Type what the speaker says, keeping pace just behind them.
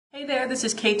Hey there, this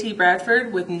is KT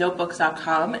Bradford with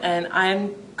Notebooks.com, and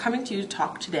I'm coming to you to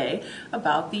talk today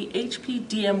about the HP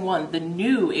dm1, the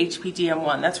new HP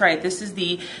dm1. That's right, this is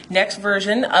the next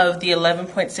version of the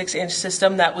 11.6-inch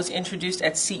system that was introduced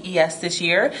at CES this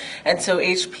year. And so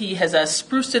HP has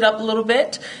spruced it up a little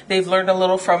bit. They've learned a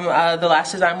little from the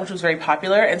last design, which was very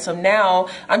popular. And so now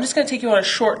I'm just going to take you on a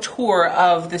short tour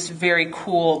of this very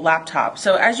cool laptop.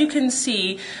 So as you can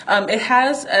see, it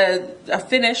has a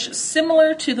finish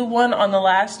similar to the one on the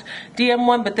last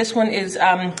dm1, but this one is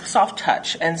soft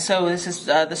touch. And so this is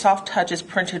the soft touch is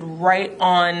printed right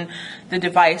on the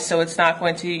device, so it's not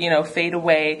going to fade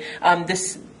away.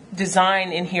 This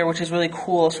design in here, which is really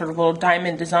cool, sort of little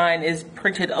diamond design, is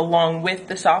printed along with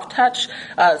the soft touch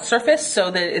surface,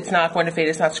 so that it's not going to fade.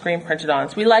 It's not screen printed on.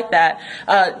 So we like that.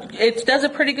 It does a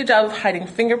pretty good job of hiding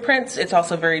fingerprints. It's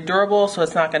also very durable, so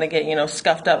it's not going to get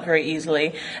scuffed up very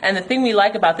easily. And the thing we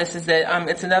like about this is that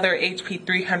it's another HP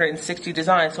 360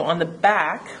 design. So on the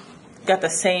back, got the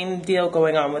same deal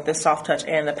going on with the soft touch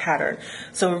and the pattern.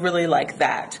 So we really like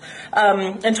that.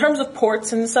 In terms of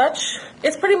ports and such,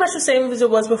 it's pretty much the same as it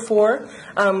was before.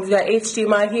 We've got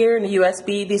HDMI here and a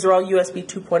USB. These are all USB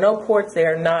 2.0 ports. They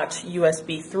are not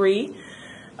USB 3.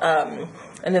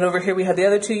 And then over here we have the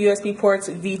other two USB ports,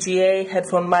 VGA,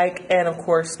 headphone mic, and of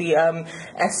course the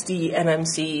SD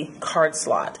NMC card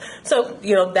slot. So,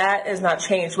 that has not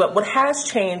changed. But what has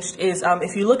changed is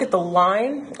if you look at the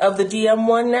line of the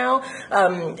dm1 now,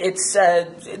 it's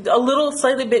a little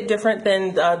slightly bit different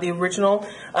than the original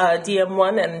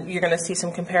dm1, and you're going to see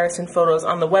some comparison photos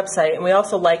on the website. And we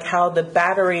also like how the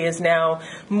battery is now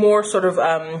more sort of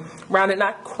rounded,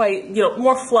 not quite,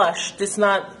 more flush. It's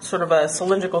not sort of a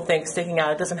cylindrical thing sticking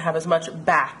out. It doesn't have as much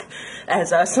back as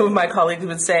some of my colleagues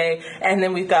would say. And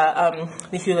then we've got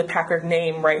the Hewlett-Packard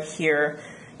name right here.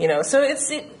 So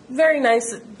it's very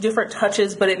nice, different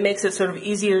touches, but it makes it sort of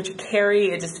easier to carry.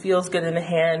 It just feels good in the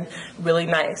hand, really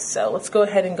nice. So let's go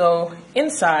ahead and go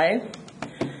inside.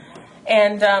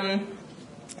 And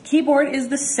keyboard is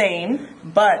the same,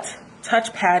 but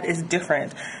touchpad is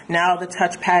different. Now the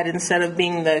touchpad, instead of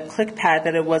being the click pad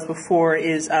that it was before,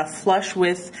 is flush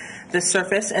with the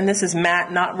surface, and this is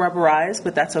matte, not rubberized,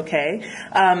 but that's okay.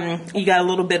 You got a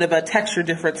little bit of a texture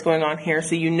difference going on here,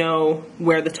 so you know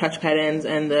where the touchpad ends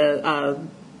and the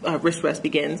wrist rest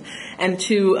begins, and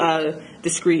two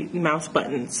discrete mouse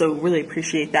buttons. So really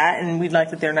appreciate that, and we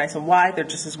like that they're nice and wide. They're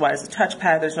just as wide as the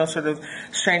touchpad. There's no sort of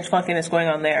strange funkiness going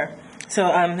on there. So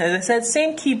as I said,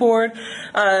 same keyboard.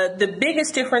 The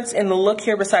biggest difference in the look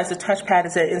here, besides the touchpad,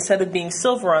 is that instead of being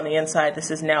silver on the inside, this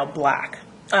is now black.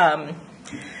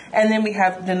 And then we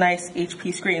have the nice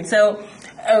HP screen. So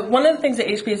one of the things that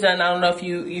HP has done, I don't know if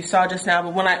you saw just now,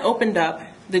 but when I opened up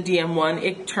the dm1,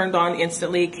 it turned on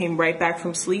instantly. It came right back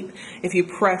from sleep. If you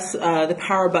press the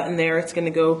power button there, it's going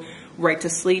to go right to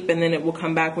sleep, and then it will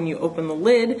come back when you open the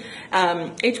lid.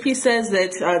 HP says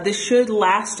that this should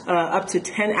last up to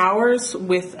 10 hours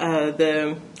with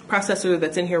the processor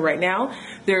that's in here right now.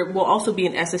 There will also be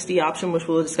an SSD option, which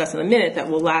we'll discuss in a minute, that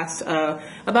will last about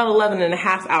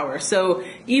 11.5 hours. So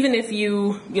even if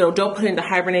you don't put it into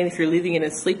hibernate, if you're leaving it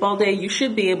in sleep all day, you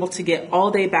should be able to get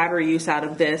all day battery use out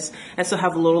of this and still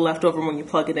have a little left over when you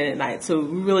plug it in at night. So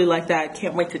we really like that.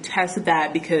 Can't wait to test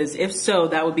that, because if so,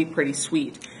 that would be pretty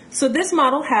sweet. So this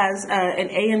model has an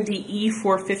AMD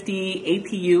E-450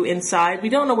 APU inside. We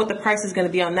don't know what the price is going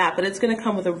to be on that, but it's going to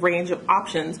come with a range of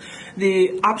options.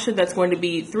 The option that's going to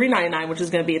be $399, which is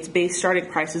going to be its base starting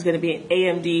price, is going to be an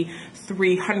AMD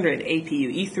 300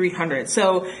 APU, E300.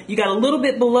 So you got a little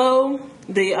bit below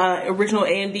the original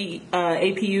AMD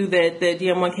APU that the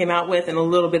dm1 came out with, and a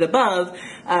little bit above,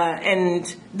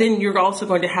 and then you're also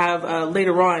going to have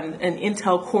later on an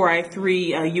Intel Core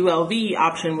i3 ULV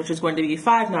option, which is going to be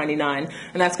 $599,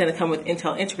 and that's going to come with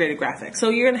Intel integrated graphics.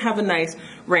 So you're going to have a nice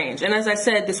range. And as I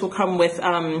said, this will come with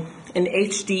an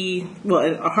HD,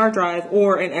 a hard drive,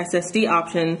 or an SSD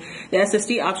option. The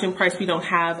SSD option price we don't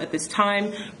have at this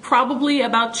time. Probably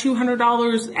about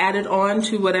 $200 added on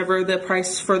to whatever the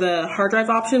price for the hard drive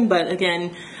option, but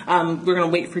again, we're going to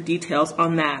wait for details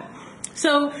on that.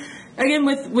 So again,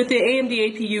 with the AMD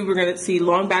APU, we're going to see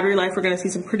long battery life. We're going to see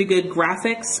some pretty good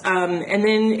graphics. And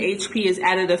then HP has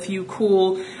added a few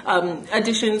cool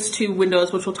additions to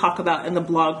Windows, which we'll talk about in the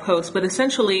blog post. But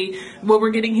essentially, what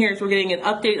we're getting here is we're getting an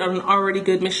update on an already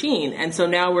good machine. And so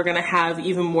now we're going to have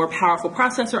even more powerful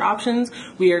processor options.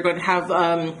 We are going to have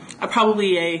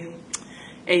probably a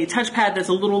a touchpad that's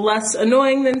a little less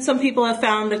annoying than some people have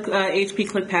found the HP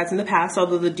ClickPads in the past,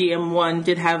 although the DM1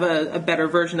 did have a better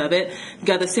version of it.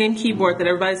 Got the same keyboard that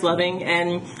everybody's loving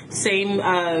and same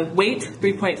weight,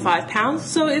 3.5 pounds.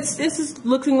 So this is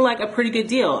looking like a pretty good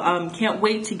deal. Can't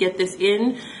wait to get this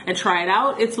in and try it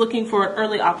out. It's looking for an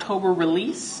early October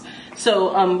release.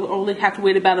 So we'll only have to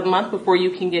wait about a month before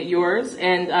you can get yours,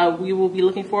 and we will be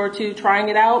looking forward to trying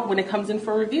it out when it comes in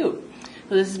for review.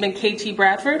 So this has been KT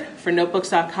Bradford for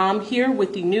Notebooks.com here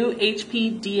with the new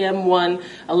HP DM1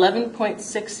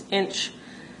 11.6 inch,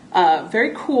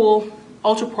 very cool,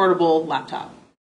 ultra portable laptop.